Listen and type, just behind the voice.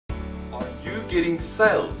getting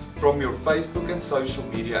sales from your Facebook and social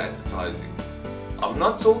media advertising? I'm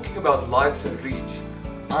not talking about likes and reach.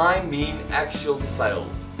 I mean actual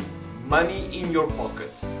sales. Money in your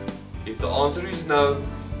pocket. If the answer is no,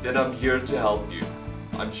 then I'm here to help you.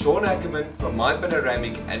 I'm Sean Ackerman from My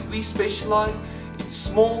Panoramic, and we specialize in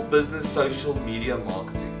small business social media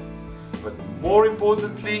marketing. But more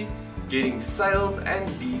importantly, getting sales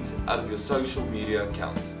and leads out of your social media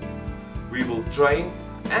account. We will train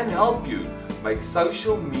and help you make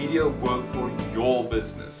social media work for your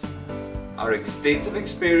business. Our extensive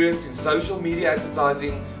experience in social media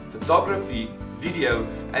advertising, photography, video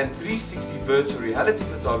and 360 virtual reality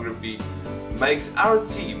photography makes our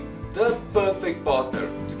team the perfect partner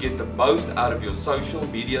to get the most out of your social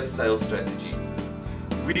media sales strategy.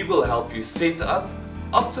 We will help you set up,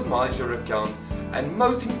 optimize your account, and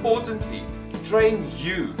most importantly, train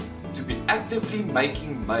you to be actively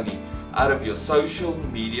making money out of your social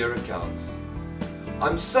media accounts.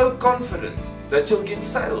 I'm so confident that you'll get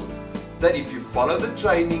sales that if you follow the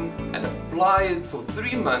training and apply it for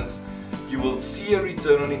 3 months, you will see a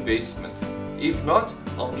return on investment. If not,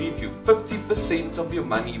 I'll give you 50% of your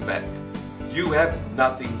money back. You have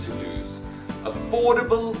nothing to lose.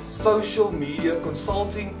 Affordable social media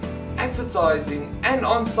consulting, advertising and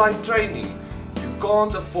on-site training. You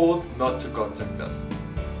can't afford not to contact us.